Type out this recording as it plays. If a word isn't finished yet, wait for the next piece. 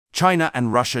China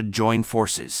and Russia join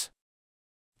forces.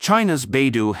 China's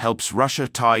Beidou helps Russia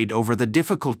tide over the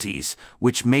difficulties,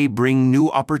 which may bring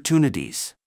new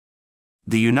opportunities.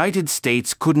 The United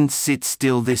States couldn't sit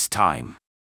still this time.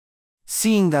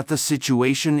 Seeing that the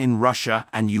situation in Russia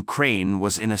and Ukraine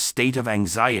was in a state of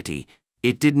anxiety,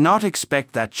 it did not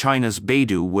expect that China's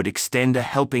Beidou would extend a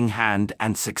helping hand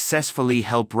and successfully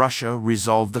help Russia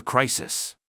resolve the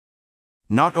crisis.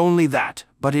 Not only that,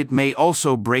 but it may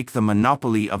also break the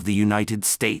monopoly of the United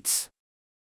States.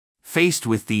 Faced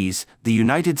with these, the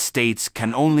United States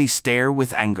can only stare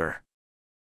with anger.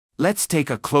 Let's take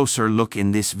a closer look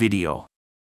in this video.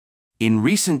 In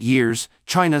recent years,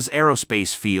 China's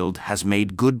aerospace field has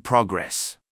made good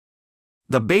progress.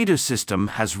 The Beidou system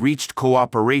has reached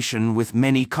cooperation with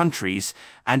many countries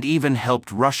and even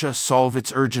helped Russia solve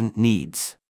its urgent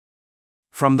needs.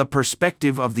 From the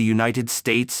perspective of the United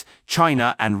States,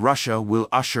 China and Russia will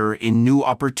usher in new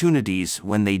opportunities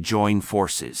when they join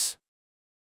forces.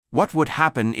 What would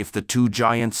happen if the two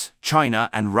giants, China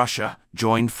and Russia,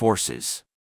 joined forces?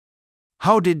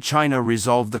 How did China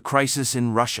resolve the crisis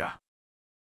in Russia?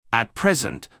 At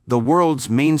present, the world's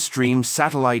mainstream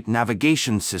satellite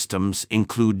navigation systems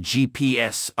include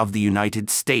GPS of the United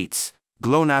States,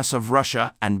 GLONASS of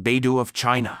Russia, and Beidou of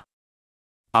China.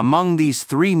 Among these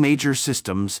three major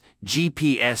systems,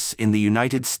 GPS in the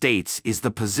United States is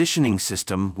the positioning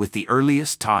system with the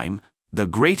earliest time, the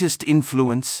greatest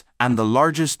influence, and the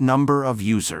largest number of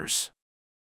users.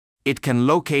 It can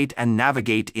locate and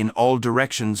navigate in all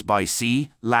directions by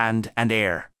sea, land, and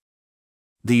air.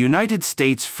 The United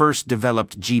States first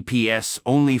developed GPS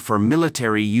only for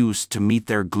military use to meet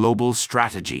their global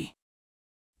strategy.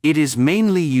 It is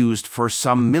mainly used for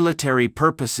some military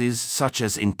purposes such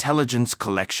as intelligence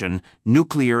collection,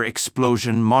 nuclear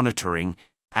explosion monitoring,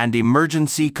 and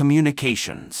emergency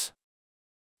communications.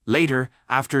 Later,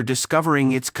 after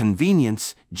discovering its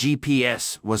convenience,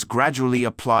 GPS was gradually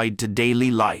applied to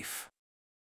daily life.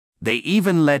 They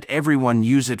even let everyone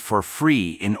use it for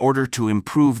free in order to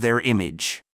improve their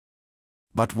image.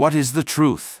 But what is the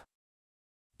truth?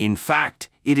 In fact,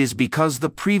 it is because the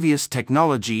previous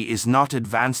technology is not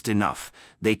advanced enough,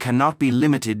 they cannot be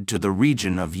limited to the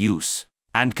region of use,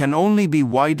 and can only be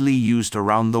widely used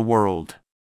around the world.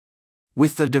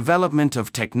 With the development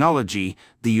of technology,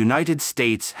 the United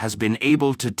States has been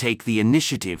able to take the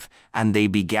initiative, and they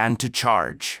began to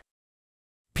charge.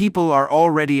 People are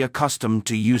already accustomed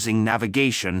to using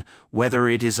navigation, whether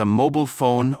it is a mobile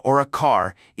phone or a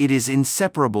car, it is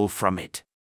inseparable from it.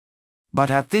 But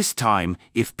at this time,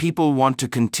 if people want to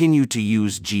continue to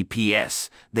use GPS,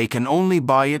 they can only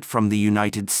buy it from the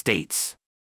United States.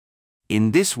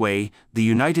 In this way, the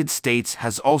United States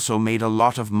has also made a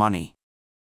lot of money.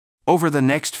 Over the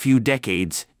next few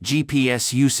decades,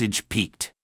 GPS usage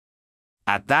peaked.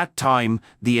 At that time,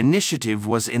 the initiative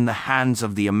was in the hands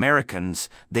of the Americans.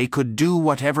 They could do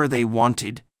whatever they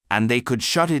wanted, and they could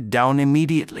shut it down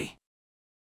immediately.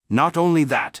 Not only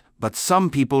that, but some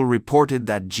people reported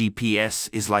that GPS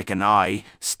is like an eye,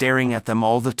 staring at them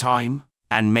all the time,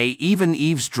 and may even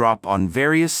eavesdrop on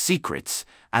various secrets,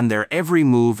 and their every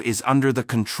move is under the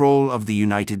control of the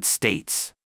United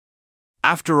States.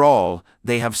 After all,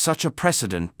 they have such a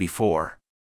precedent before.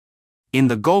 In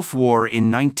the Gulf War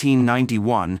in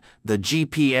 1991, the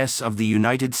GPS of the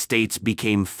United States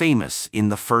became famous in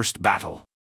the first battle.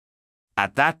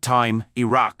 At that time,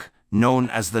 Iraq, known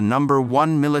as the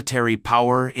 #1 military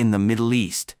power in the Middle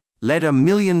East, led a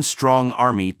million-strong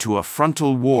army to a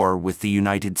frontal war with the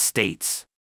United States.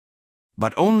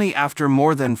 But only after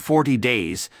more than 40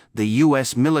 days, the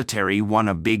US military won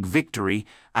a big victory,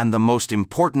 and the most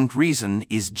important reason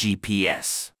is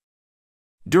GPS.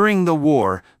 During the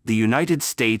war, the United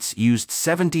States used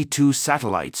 72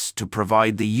 satellites to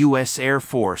provide the US Air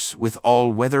Force with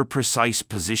all-weather precise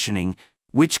positioning,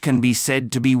 which can be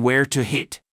said to be where to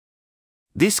hit.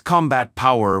 This combat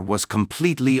power was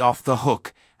completely off the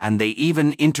hook, and they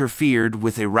even interfered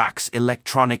with Iraq's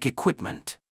electronic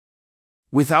equipment.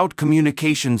 Without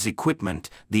communications equipment,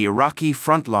 the Iraqi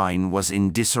front line was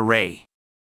in disarray.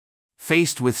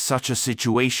 Faced with such a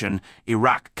situation,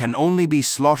 Iraq can only be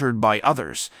slaughtered by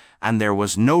others, and there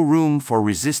was no room for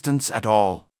resistance at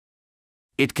all.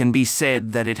 It can be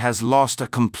said that it has lost a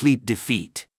complete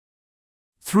defeat.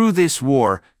 Through this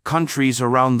war, countries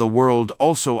around the world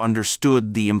also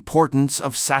understood the importance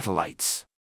of satellites.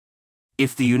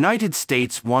 If the United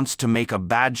States wants to make a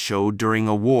bad show during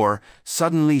a war,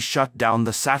 suddenly shut down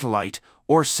the satellite,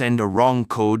 or send a wrong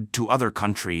code to other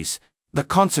countries, the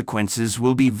consequences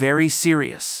will be very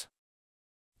serious.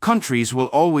 Countries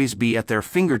will always be at their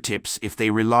fingertips if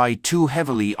they rely too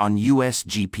heavily on US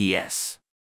GPS.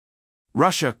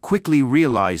 Russia quickly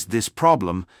realized this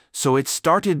problem, so it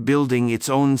started building its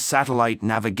own satellite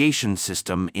navigation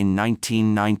system in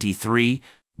 1993,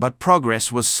 but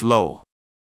progress was slow.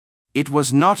 It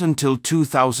was not until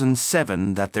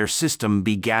 2007 that their system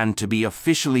began to be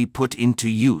officially put into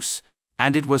use,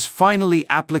 and it was finally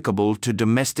applicable to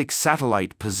domestic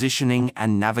satellite positioning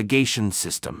and navigation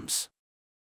systems.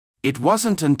 It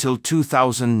wasn't until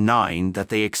 2009 that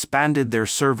they expanded their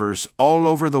servers all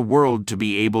over the world to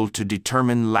be able to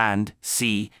determine land,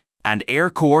 sea, and air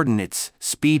coordinates,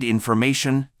 speed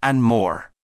information, and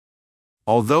more.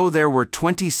 Although there were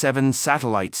 27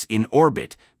 satellites in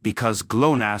orbit, because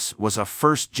GLONASS was a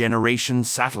first-generation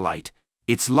satellite,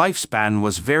 its lifespan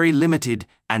was very limited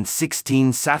and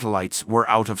 16 satellites were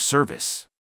out of service.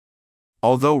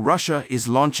 Although Russia is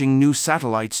launching new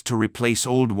satellites to replace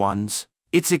old ones,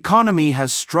 its economy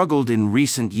has struggled in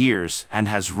recent years and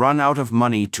has run out of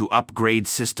money to upgrade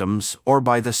systems or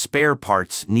buy the spare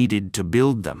parts needed to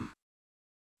build them.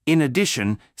 In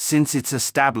addition, since its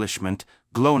establishment,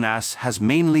 GLONASS has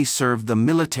mainly served the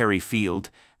military field,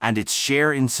 and its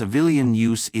share in civilian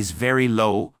use is very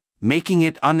low, making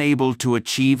it unable to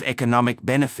achieve economic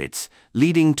benefits,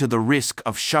 leading to the risk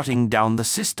of shutting down the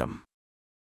system.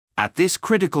 At this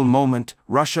critical moment,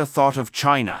 Russia thought of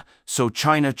China, so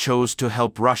China chose to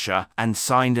help Russia and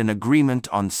signed an agreement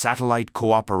on satellite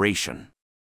cooperation.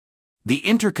 The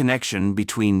interconnection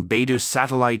between Beidou's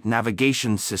satellite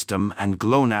navigation system and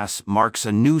GLONASS marks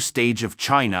a new stage of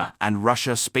China and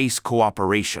Russia space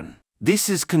cooperation. This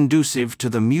is conducive to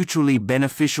the mutually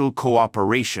beneficial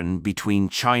cooperation between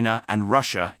China and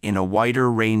Russia in a wider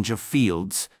range of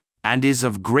fields, and is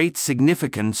of great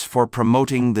significance for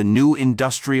promoting the new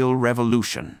industrial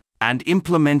revolution and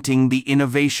implementing the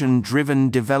innovation-driven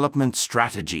development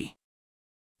strategy.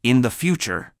 In the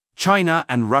future, China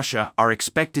and Russia are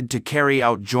expected to carry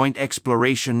out joint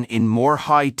exploration in more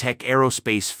high-tech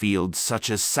aerospace fields such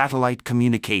as satellite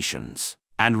communications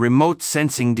and remote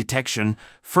sensing detection,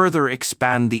 further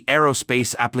expand the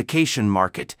aerospace application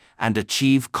market, and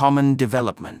achieve common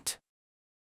development.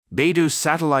 Beidou's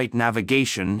satellite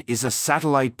navigation is a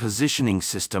satellite positioning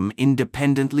system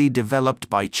independently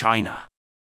developed by China.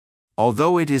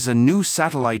 Although it is a new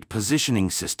satellite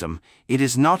positioning system, it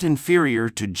is not inferior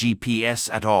to GPS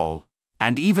at all,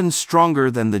 and even stronger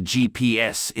than the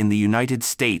GPS in the United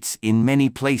States in many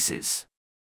places.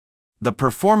 The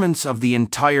performance of the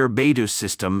entire Beidou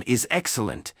system is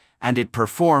excellent, and it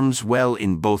performs well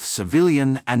in both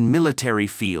civilian and military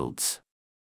fields.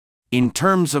 In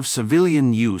terms of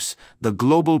civilian use, the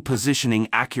global positioning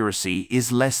accuracy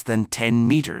is less than 10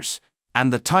 meters,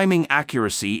 and the timing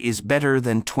accuracy is better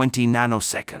than 20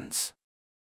 nanoseconds.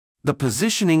 The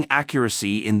positioning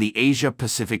accuracy in the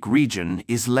Asia-Pacific region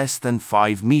is less than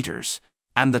 5 meters,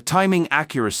 and the timing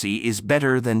accuracy is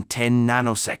better than 10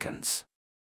 nanoseconds.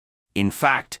 In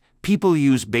fact, people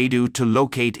use Beidou to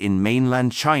locate in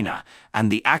mainland China,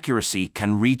 and the accuracy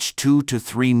can reach 2 to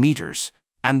 3 meters,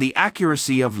 and the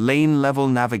accuracy of lane-level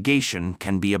navigation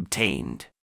can be obtained.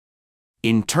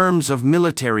 In terms of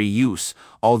military use,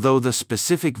 although the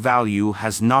specific value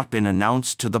has not been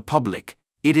announced to the public,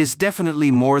 it is definitely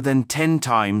more than 10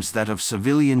 times that of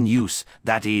civilian use,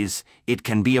 that is, it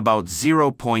can be about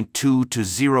 0.2 to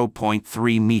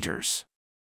 0.3 meters.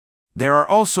 There are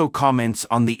also comments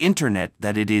on the internet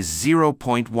that it is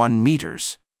 0.1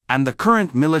 meters, and the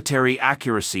current military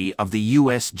accuracy of the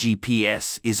US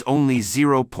GPS is only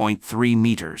 0.3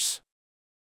 meters.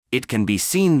 It can be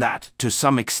seen that, to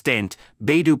some extent,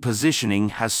 Beidou positioning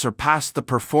has surpassed the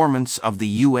performance of the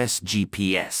US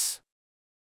GPS.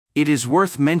 It is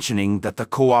worth mentioning that the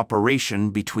cooperation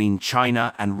between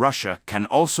China and Russia can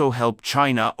also help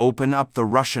China open up the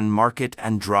Russian market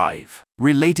and drive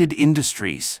related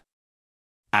industries.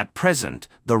 At present,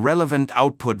 the relevant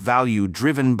output value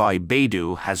driven by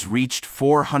Beidou has reached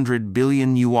 400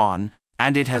 billion yuan,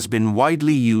 and it has been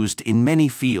widely used in many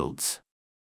fields.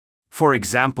 For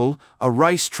example, a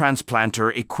rice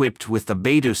transplanter equipped with the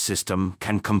Beidou system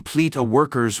can complete a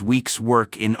worker's week's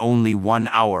work in only 1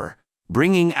 hour,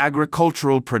 bringing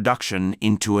agricultural production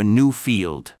into a new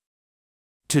field.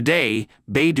 Today,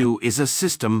 Beidou is a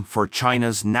system for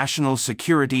China's national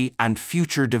security and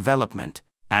future development,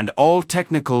 and all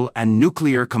technical and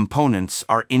nuclear components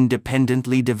are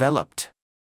independently developed.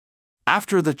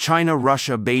 After the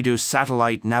China-Russia Beidou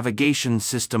satellite navigation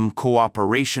system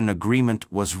cooperation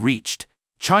agreement was reached,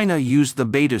 China used the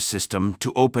Beidou system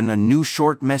to open a new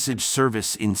short message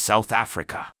service in South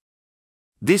Africa.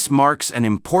 This marks an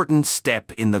important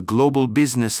step in the global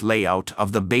business layout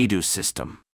of the Beidou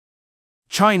system.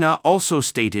 China also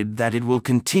stated that it will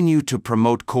continue to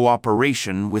promote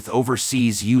cooperation with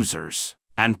overseas users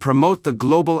and promote the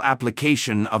global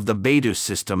application of the Beidou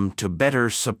system to better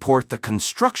support the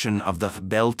construction of the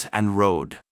Belt and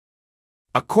Road.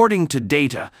 According to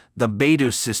data, the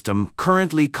Beidou system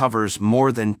currently covers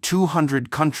more than 200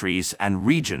 countries and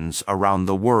regions around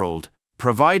the world,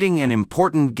 providing an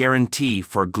important guarantee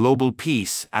for global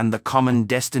peace and the common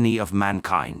destiny of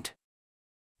mankind.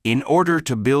 In order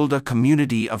to build a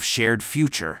community of shared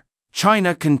future,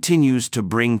 China continues to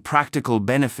bring practical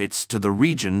benefits to the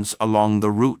regions along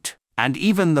the route, and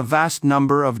even the vast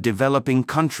number of developing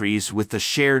countries with the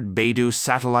shared Beidou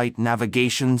satellite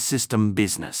navigation system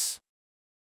business.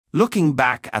 Looking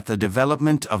back at the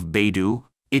development of Beidou,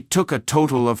 it took a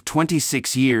total of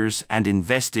 26 years and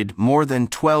invested more than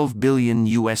 $12 billion.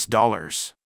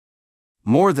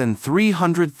 More than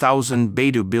 300,000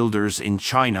 Beidou builders in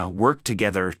China worked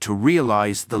together to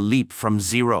realize the leap from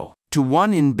 0 to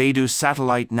 1 in Beidou's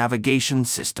satellite navigation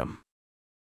system.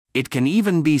 It can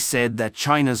even be said that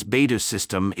China's Beidou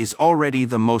system is already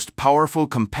the most powerful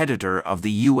competitor of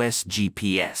the US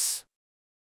GPS.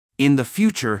 In the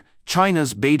future,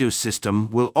 China's Beidou system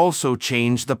will also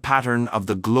change the pattern of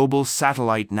the global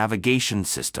satellite navigation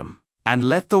system, and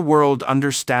let the world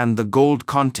understand the gold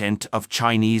content of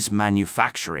Chinese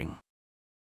manufacturing.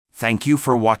 Thank you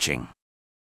for watching.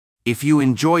 If you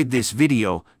enjoyed this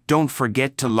video, don't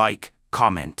forget to like,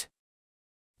 comment,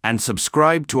 and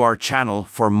subscribe to our channel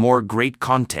for more great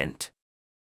content.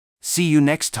 See you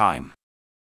next time.